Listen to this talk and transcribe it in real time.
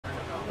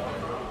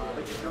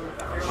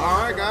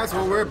Alright guys,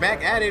 well we're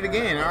back at it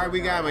again. Alright,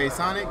 we got a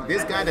Sonic.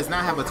 This guy does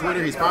not have a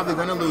Twitter, he's probably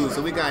gonna lose.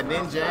 So we got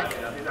Ninjach.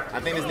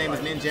 I think his name is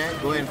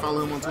Ninjach. Go ahead and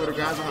follow him on Twitter,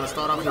 guys. We're gonna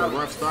start off with a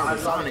rough start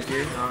with Sonic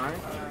here.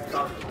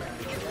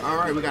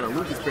 Alright, we got a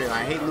Lucas player.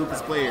 I hate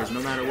Lucas players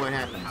no matter what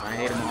happens. I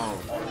hate them all.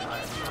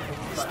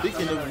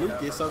 Speaking of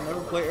Lucas, I've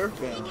never played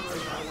Earthbound.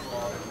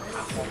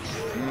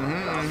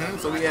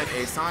 So we have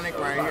a Sonic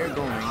right here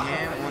going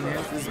ham on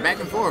him. This is back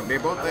and forth. They're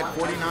both at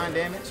 49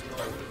 damage.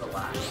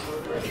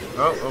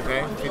 Oh,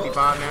 okay.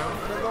 55 now.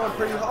 They're going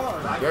pretty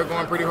hard. They're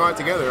going pretty hard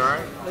together,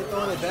 alright? They're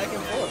throwing it back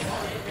and forth.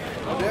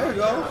 Oh, there we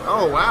go.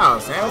 Oh, wow.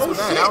 Samus with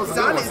that. That was a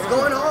good one. Sonic's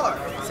going hard.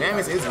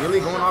 Samus is really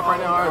going off right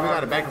now. Alright, we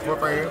got a back and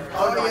forth right here.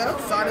 Oh, yeah.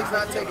 Sonic's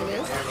not taking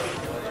this.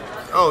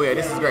 Oh, yeah.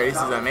 This is great.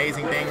 This is an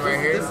amazing thing right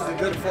here. This is a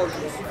good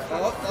focus.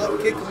 Oh,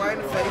 kick him right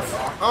in the face.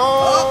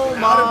 Oh,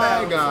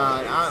 my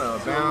God. Out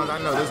of bounds. I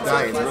know this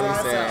guy is really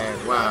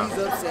sad. Wow. He's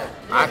upset.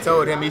 I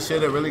told him he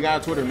should have really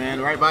got a Twitter,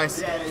 man. Right,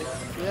 Vice?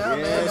 Yeah, man.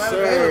 Yes,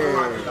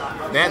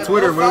 sir. That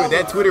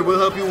Twitter will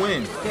help you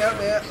win. Yeah,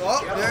 man.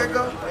 Oh, there you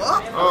go.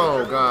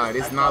 Oh, God.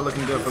 It's not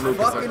looking good for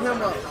Lucas. Fucking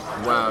him up.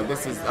 Wow,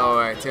 this is, all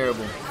right,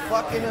 terrible.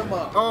 Fucking him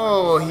up.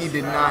 Oh, he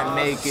did not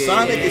make it.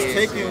 Sonic is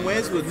taking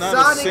wins with not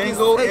a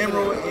single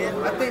emerald in.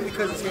 I think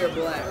because his hair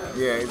black.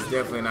 Yeah, it's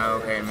definitely not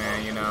okay,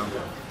 man, you know.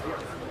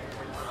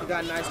 He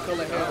got nice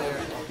color hair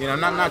there. You know,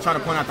 I'm not trying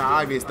to point out the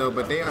obvious, though,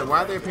 but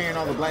why are they paying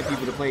all the black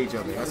people to play each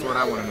other? That's what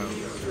I want to know.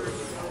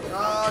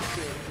 Oh,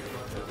 shit.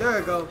 There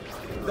you go.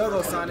 There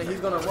goes Sonic. He's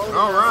going to roll it.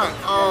 All right.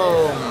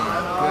 Oh,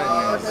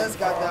 my goodness. That's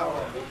got that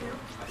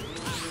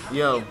one.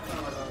 Yo. I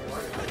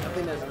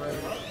think that's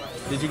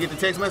right. Did you get the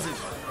text message?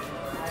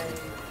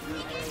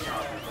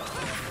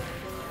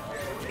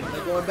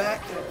 They going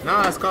back?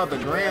 No, it's called the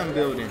Graham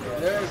Building.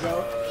 There you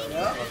go.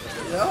 Yep.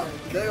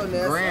 There you go,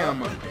 Ness.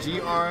 Graham.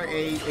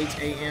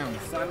 G-R-A-H-A-M.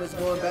 Sonic's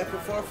going back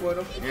and forth with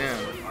him. Yeah.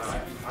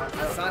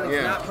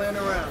 Sonic's not playing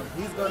around.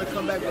 He's going to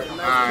come back with a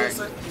nice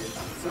kisser.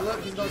 So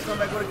look, he's going to come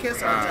back with a kiss.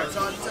 That's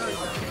all I tell you.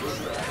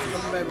 He's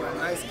coming back with a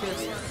nice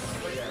kiss.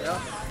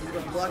 Yep. He's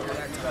going to block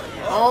that time.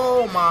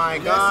 Oh my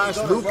gosh.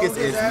 Lucas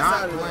is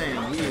not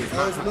playing. He is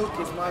not. It's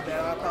Lucas. My bad.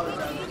 I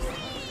apologize.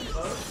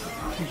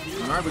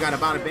 Alright, we got a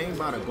bada bing,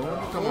 bada boom.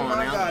 Come on now. Oh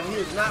my God, he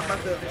is not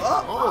about to.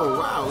 Oh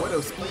wow, what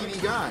a speedy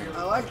guy.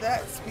 I like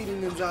that. Speedy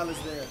Gonzalez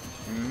there.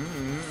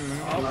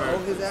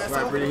 Hold his ass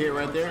right, over. pretty hit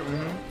right there.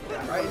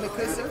 Right in the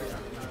kisser.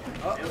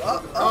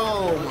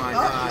 Oh my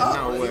God,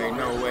 no way,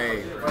 no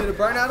way. Did it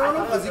burn out on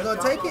him? Was he going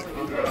to take it?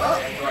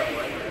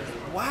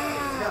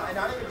 Wow.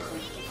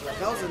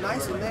 That was a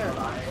nice one there.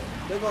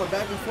 They're going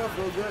back and forth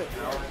real good.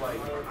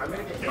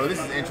 Oh, this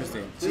is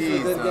interesting. This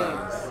is a good game.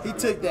 He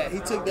took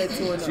that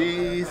 2-0.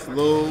 Jeez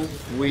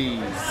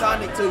Louise.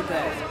 Sonic took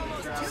that.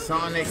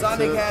 Sonic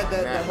had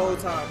that the whole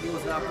time. He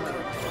was not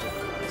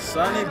playing.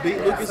 Sonic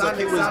beat Lucas like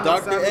he was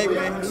Dr.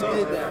 Eggman himself.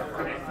 He did that.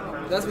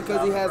 That's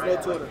because he has no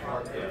Twitter.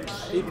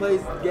 He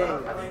plays the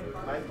game.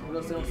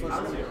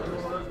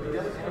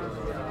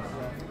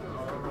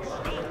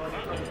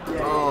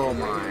 Oh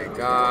my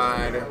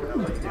God.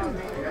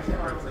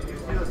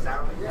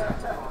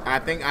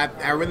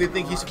 I really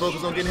think he should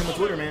focus on getting him a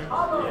Twitter, man.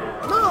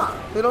 Nah,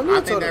 they don't need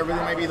I Twitter. think that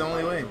really might be the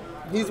only way.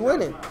 He's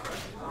winning.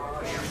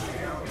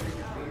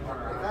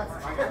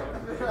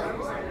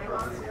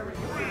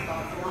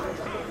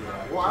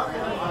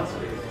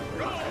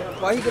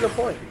 Why he get a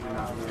point?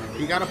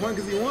 He got a point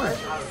because he won.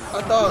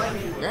 I thought.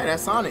 Yeah,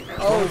 that's Sonic.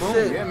 Oh, boom,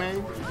 shit. Yeah,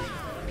 man.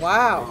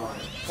 Wow.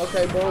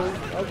 Okay, boom.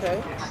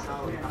 Okay.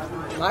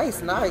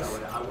 Nice.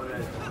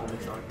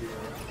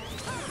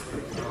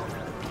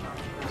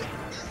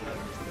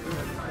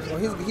 Well,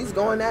 he's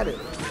going at it.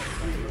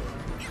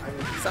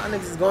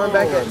 Sonic is going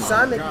back at it.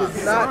 Sonic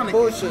is not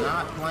bullshit.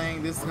 Not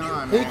playing this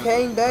time, He man.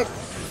 came back.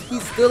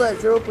 He's still at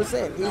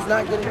 0%. He's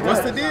not getting.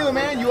 What's the deal,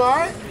 man? You all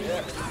right?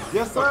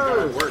 Yes, sir.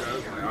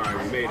 All right,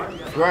 we made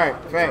it. Right,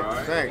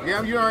 fact.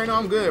 Yeah, you already know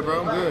I'm good,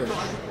 bro. I'm good.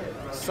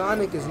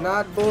 Sonic is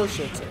not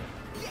bullshitting.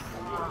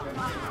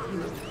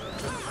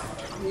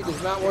 He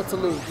does not want to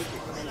lose.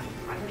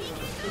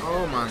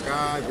 Oh my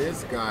God,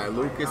 this guy,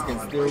 Lucas can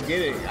still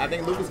get it. I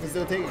think Lucas can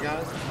still take it,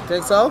 guys.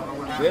 Think so?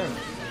 Yeah.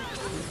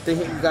 Think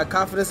you got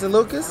confidence in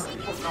Lucas?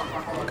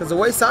 Because the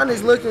way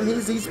Sonic's looking,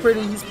 he's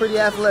pretty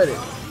athletic.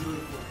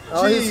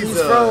 Oh, he's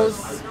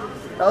froze.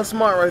 That was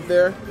smart right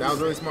there. That was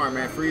really smart,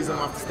 man. Freeze him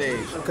off the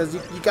stage. Because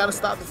you got to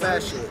stop the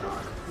fast shit.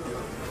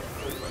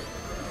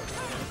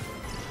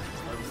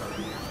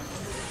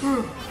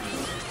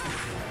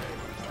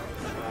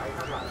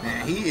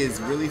 Man, he is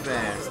really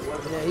fast.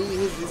 Yeah,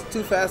 he's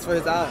too fast for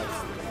his eyes.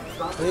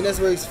 I mean, that's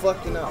where he's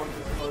fucking up.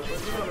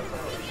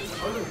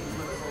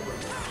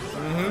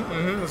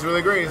 It's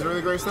really great. It's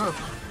really great stuff.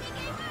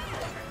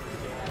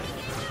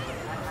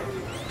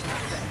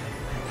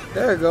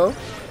 There you go.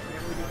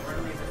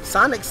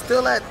 Sonic's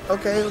still at,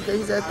 okay,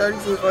 he's at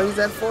 32, or he's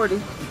at 40.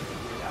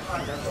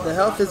 The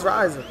health is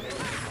rising.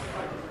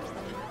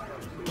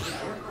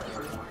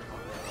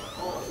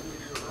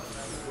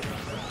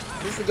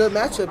 This is a good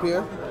matchup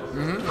here.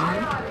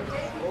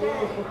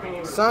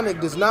 Sonic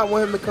does not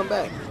want him to come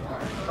back.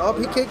 Oh,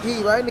 he kicked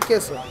right in the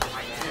kisser.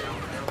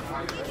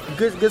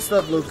 Good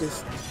stuff,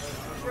 Lucas.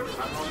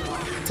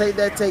 Take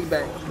that take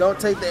back. Don't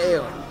take the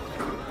L.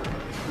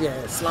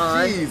 Yeah,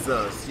 slime.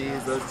 Jesus.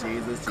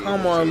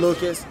 Come on,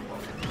 Lucas.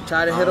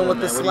 Try to hit him with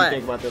the What do you slap.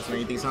 think about this one?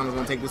 You think Sonic's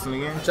gonna take this one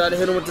again? Try to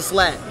hit him with the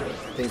slap.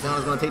 Think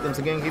Sonic's gonna take them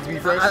again? Get to be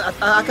fresh.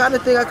 I kind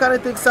of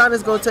think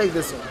Sonic's gonna take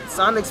this one.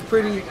 Sonic's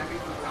pretty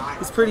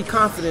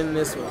confident in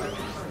this one.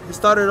 He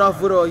started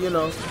off with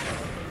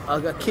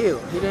a kill.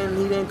 He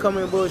didn't come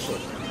in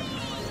bullshit.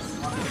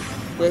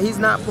 Yeah, he's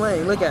not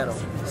playing. Look at him.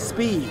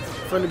 Speed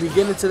from the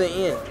beginning to the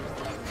end.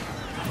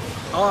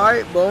 All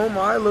right, boom.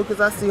 All right, Lucas,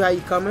 I see how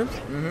you coming.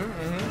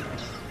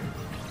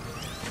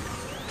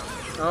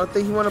 I don't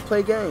think he want to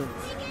play games.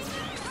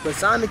 But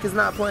Sonic is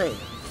not playing.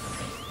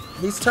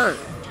 He's turned,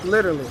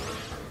 literally.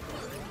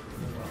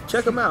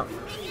 Check him out.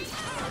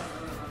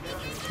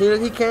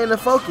 He came to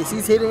focus.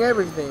 He's hitting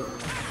everything.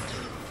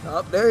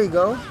 Oh, there you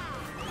go.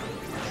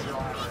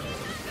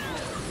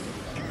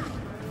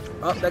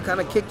 Oh, that kind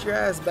of kicked your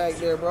ass back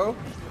there, bro.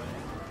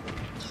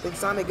 I think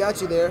Sonic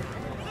got you there.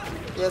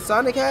 Yeah,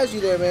 Sonic has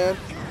you there, man.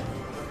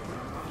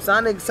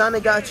 Sonic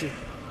got you.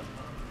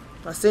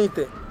 I seen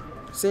it.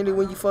 Seen it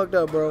when you fucked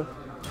up, bro.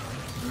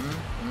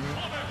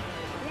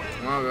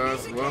 Well,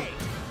 guys,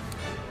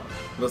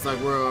 looks like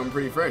we're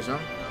pretty fresh, huh?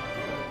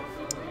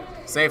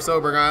 Safe,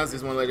 sober, guys.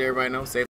 Just want to let everybody know. Safe.